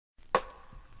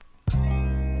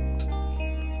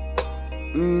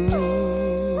Mm-hmm.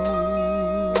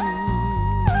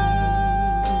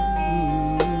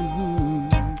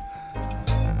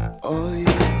 Oh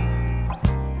yeah,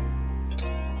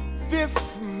 this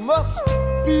must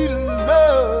be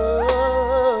love.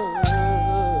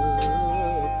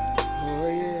 Oh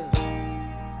yeah,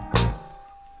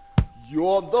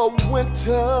 you're the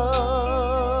winter,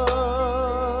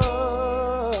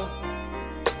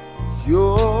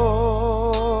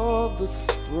 you're the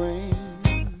spring.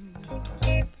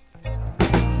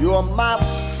 You're my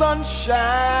sunshine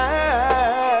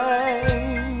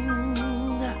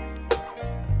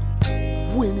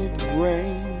when it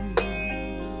rains,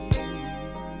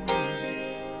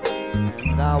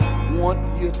 and I want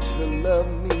you to love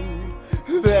me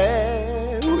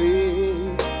that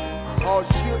way, 'cause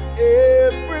you're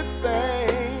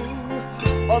everything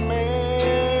a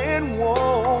man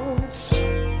wants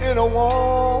in a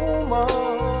woman.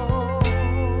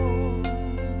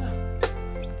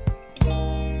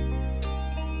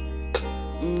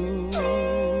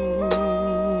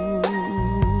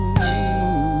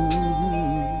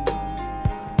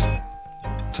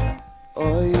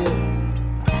 Oh yeah.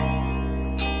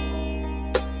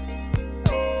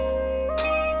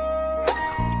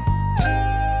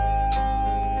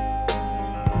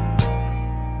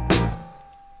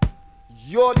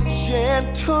 Your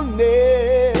gentleness,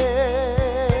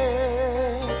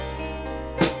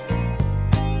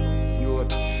 your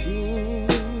tenderness,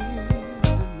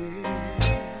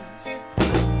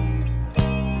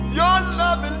 your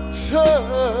loving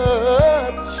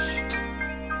touch,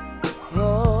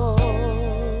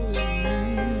 oh, it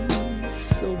means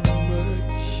so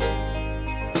much.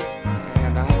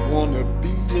 And I wanna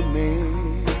be a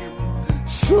man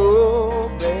so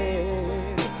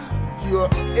bad. You're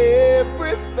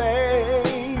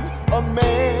everything a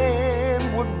man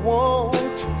would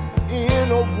want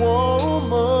in a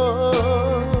woman.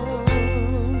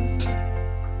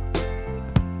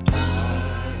 I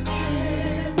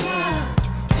cannot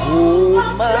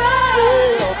hold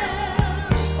myself.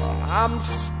 I'm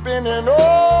spinning all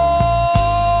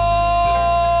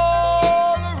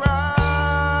around.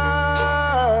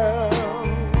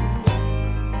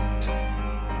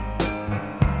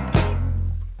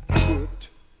 Put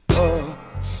a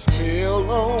spell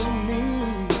on me,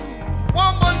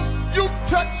 woman, you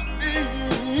touch me,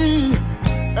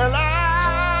 and I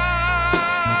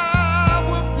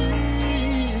will be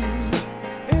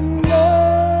in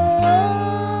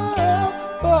love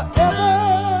forever.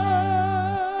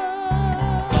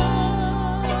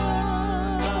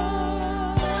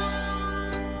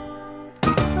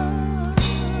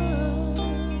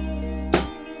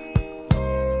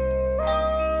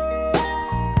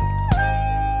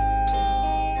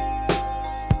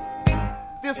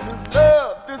 This is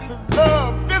love, this is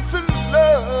love, this is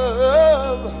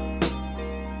love.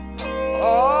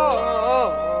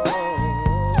 Oh,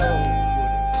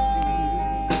 what it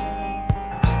feels.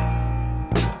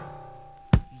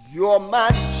 You're my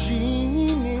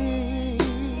genie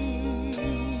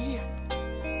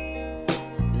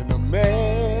in a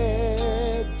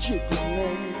magic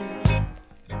land.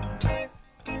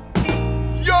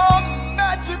 Your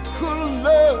magical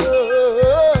love,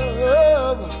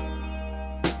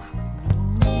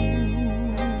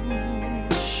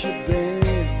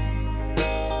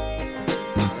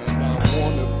 and I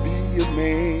wanna be a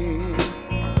man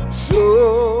so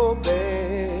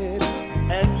bad.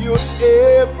 And you're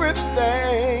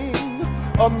everything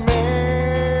a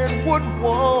man would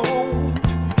want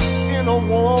in a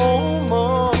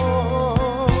woman.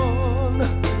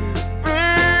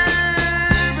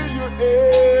 Baby, you're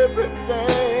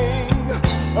everything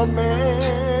a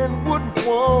man would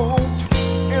want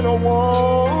in a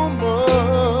woman.